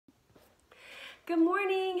Good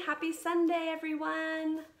morning. Happy Sunday,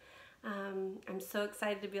 everyone. I'm so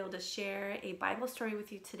excited to be able to share a Bible story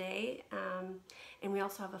with you today. And we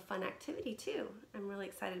also have a fun activity too. I'm really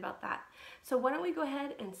excited about that. So why don't we go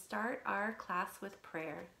ahead and start our class with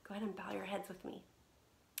prayer. Go ahead and bow your heads with me.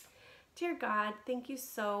 Dear God, thank you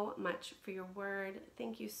so much for your word.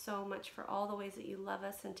 Thank you so much for all the ways that you love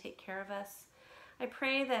us and take care of us. I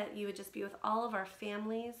pray that you would just be with all of our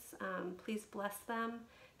families. Please bless them.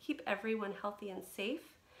 Keep everyone healthy and safe.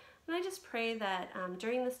 And I just pray that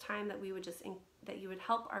during this time that we would that you would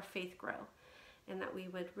help our faith grow, and that we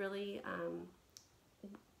would really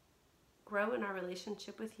grow in our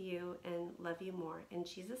relationship with you and love you more. In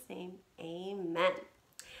Jesus' name, amen.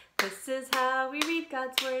 This is how we read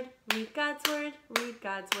God's word, read God's word, read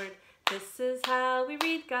God's word. This is how we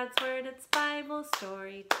read God's word. It's Bible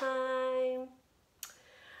story time.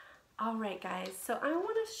 All right, guys, so I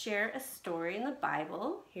want to share a story in the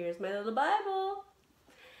Bible. Here's my little Bible.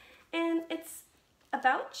 And it's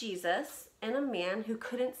about Jesus and a man who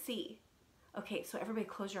couldn't see. Okay, so everybody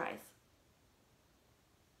close your eyes.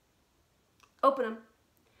 Open them.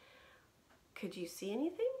 Could you see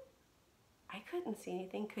anything? I couldn't see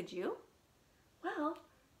anything. Could you? Well,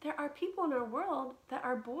 there are people in our world that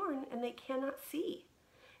are born and they cannot see.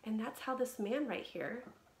 And that's how this man right here,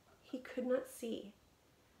 he could not see.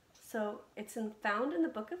 So it's found in the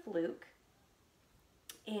book of Luke,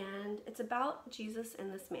 and it's about Jesus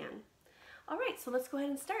and this man. All right, so let's go ahead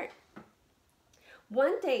and start.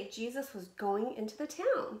 One day, Jesus was going into the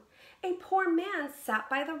town. A poor man sat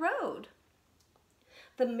by the road.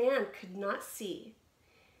 The man could not see.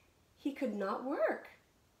 He could not work.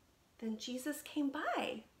 Then Jesus came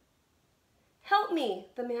by. "Help me,"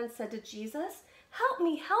 the man said to Jesus. "Help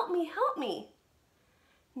me, help me, help me."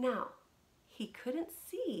 Now, he couldn't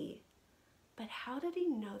see, but how did he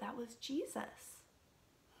know that was Jesus?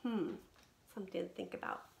 Something to think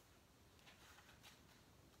about.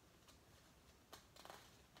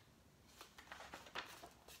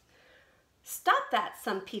 "Stop that,"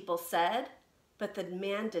 some people said, but the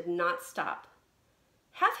man did not stop.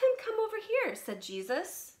 "Have him come over here," said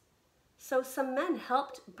Jesus. So some men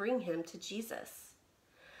helped bring him to Jesus.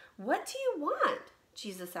 "What do you want?"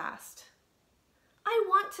 Jesus asked. "I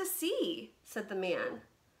want to see," said the man.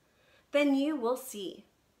 "Then you will see,"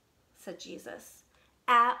 said Jesus.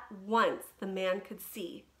 At once the man could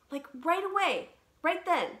see, like right away, right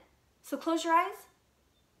then. So close your eyes,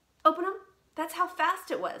 open them. That's how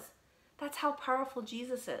fast it was. That's how powerful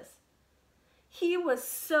Jesus is. He was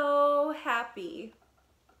so happy.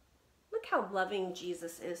 Look how loving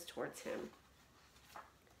Jesus is towards him.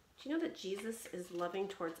 Do you know that Jesus is loving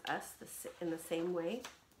towards us in the same way?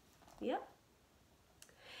 Yep.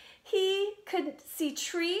 He could see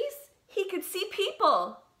trees, he could see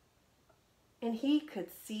people, and he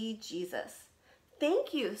could see Jesus.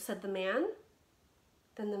 "Thank you," said the man.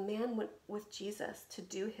 Then the man went with Jesus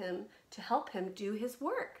to help him do his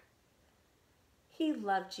work. He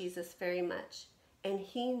loved Jesus very much, and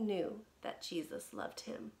he knew that Jesus loved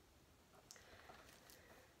him.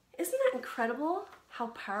 Isn't that incredible how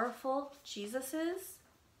powerful Jesus is?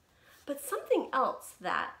 But something else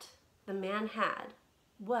that the man had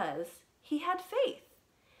was he had faith.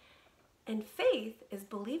 And faith is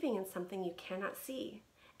believing in something you cannot see.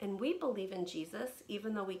 And we believe in Jesus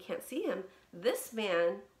even though we can't see him. This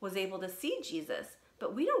man was able to see Jesus,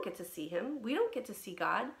 but we don't get to see him. We don't get to see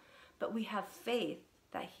God, but we have faith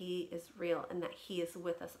that he is real and that he is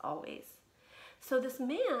with us always. So this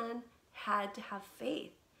man had to have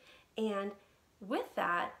faith. And with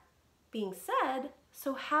that being said,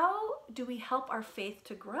 so how do we help our faith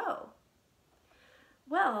to grow?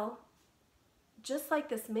 Well, just like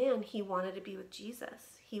this man, he wanted to be with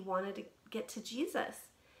Jesus. He wanted to get to Jesus.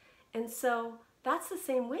 And so that's the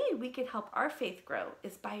same way we can help our faith grow,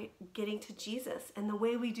 is by getting to Jesus. And the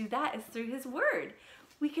way we do that is through his word.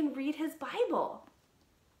 We can read his Bible.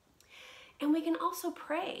 And we can also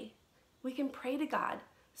pray. We can pray to God.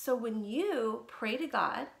 So when you pray to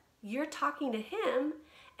God, you're talking to him.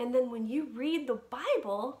 And then when you read the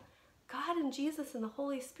Bible, God and Jesus and the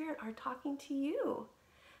Holy Spirit are talking to you.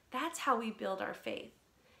 That's how we build our faith,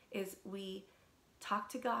 is we talk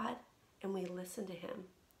to God and we listen to him.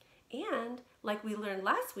 And like we learned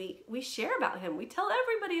last week, we share about him. We tell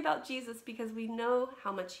everybody about Jesus because we know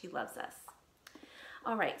how much he loves us.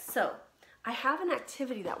 All right, so I have an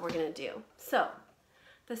activity that we're going to do. So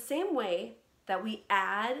the same way that we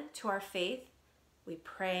add to our faith, we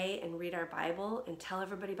pray and read our Bible and tell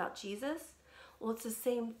everybody about Jesus. Well, it's the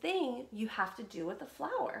same thing you have to do with a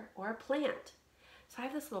flower or a plant. So I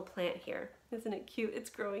have this little plant here. Isn't it cute? It's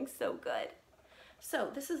growing so good. So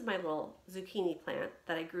this is my little zucchini plant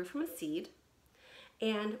that I grew from a seed.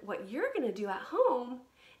 And what you're going to do at home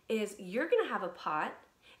is you're going to have a pot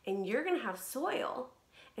and you're going to have soil.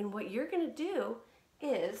 And what you're going to do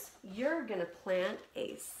is you're going to plant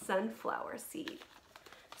a sunflower seed.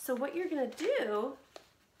 So what you're going to do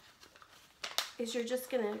is you're just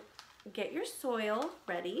going to get your soil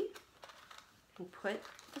ready and put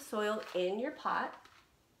the soil in your pot.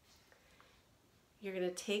 You're going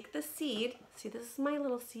to take the seed. See, this is my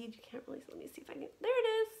little seed. You can't really, let me see if I can, there it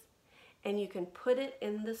is. And you can put it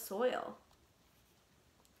in the soil.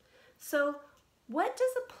 So what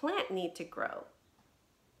does a plant need to grow?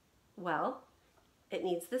 Well, it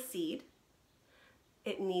needs the seed.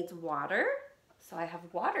 It needs water. So I have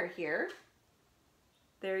water here.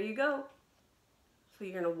 There you go. So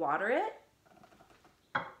you're going to water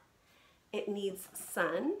it. It needs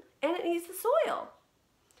sun and it needs the soil.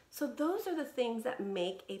 So those are the things that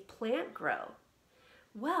make a plant grow.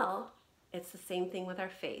 Well, it's the same thing with our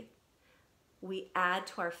faith. We add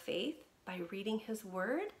to our faith by reading His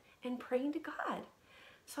Word and praying to God.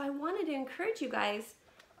 So I wanted to encourage you guys,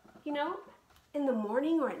 you know, in the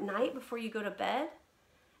morning or at night before you go to bed,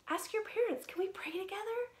 ask your parents, can we pray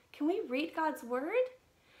together? Can we read God's Word?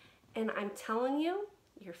 And I'm telling you,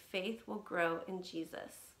 your faith will grow in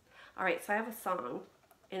Jesus. All right, so I have a song,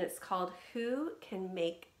 and it's called Who Can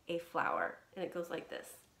Make a Flower? And it goes like this.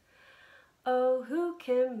 Oh, who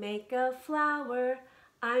can make a flower?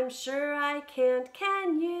 I'm sure I can't,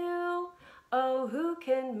 can you? Oh, who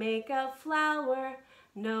can make a flower?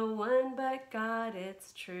 No one but God,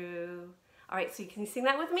 it's true. All right, so can you sing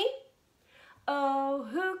that with me? Oh,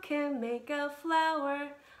 who can make a flower?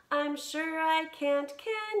 I'm sure I can't,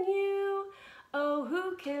 can you? Oh,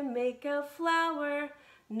 who can make a flower?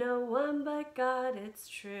 No one but God, it's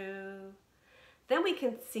true. Then we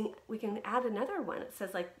can sing, we can add another one. It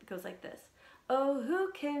says like, it goes like this. Oh,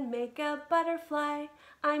 who can make a butterfly?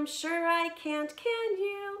 I'm sure I can't, can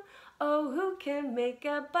you? Oh, who can make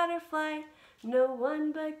a butterfly? No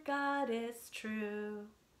one but God is true.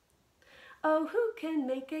 Oh, who can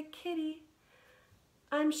make a kitty?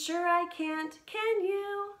 I'm sure I can't, can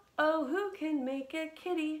you? Oh, who can make a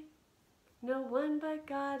kitty? No one but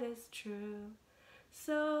God is true.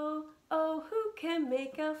 So, oh, who can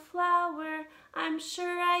make a flower? I'm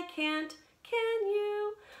sure I can't, can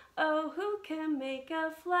you? Oh, who can make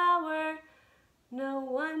a flower? No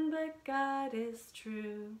one but God is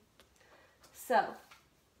true. So,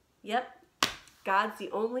 yep, God's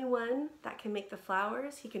the only one that can make the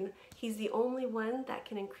flowers. He's the only one that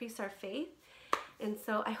can increase our faith. And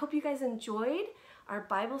so I hope you guys enjoyed our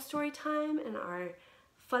Bible story time and our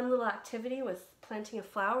fun little activity with planting a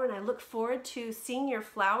flower. And I look forward to seeing your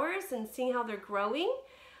flowers and seeing how they're growing.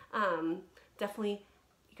 Definitely,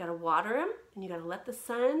 you gotta water them and you gotta let the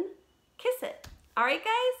sun kiss it. All right,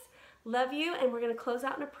 guys? Love you, and we're gonna close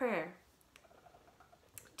out in a prayer.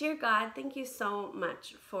 Dear God, thank you so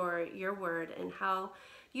much for your word and how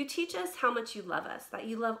you teach us how much you love us, that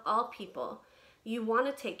you love all people. You want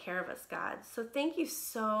to take care of us, God. So thank you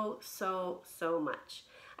so, so, so much.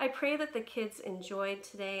 I pray that the kids enjoyed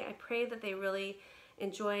today. I pray that they really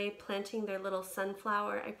enjoy planting their little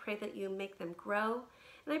sunflower. I pray that you make them grow.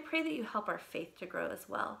 And I pray that you help our faith to grow as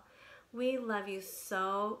well. We love you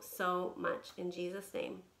so, so much in Jesus'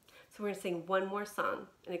 name. So we're going to sing one more song.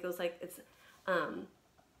 And it goes like, it's,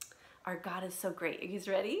 Our God is so great. Are you guys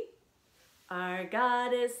ready? Our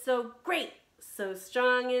God is so great, so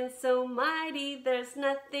strong and so mighty. There's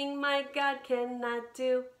nothing my God cannot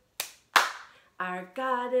do. Our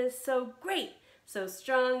God is so great, so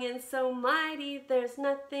strong and so mighty. There's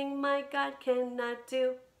nothing my God cannot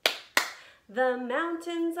do. The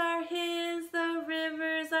mountains are His, the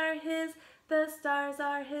rivers are His, the stars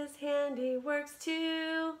are His handiworks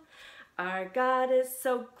too. Our God is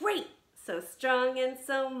so great, so strong and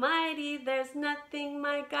so mighty. There's nothing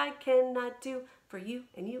my God cannot do for you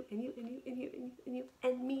and you and you and you and you and you and you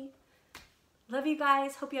and me. Love you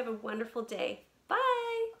guys. Hope you have a wonderful day.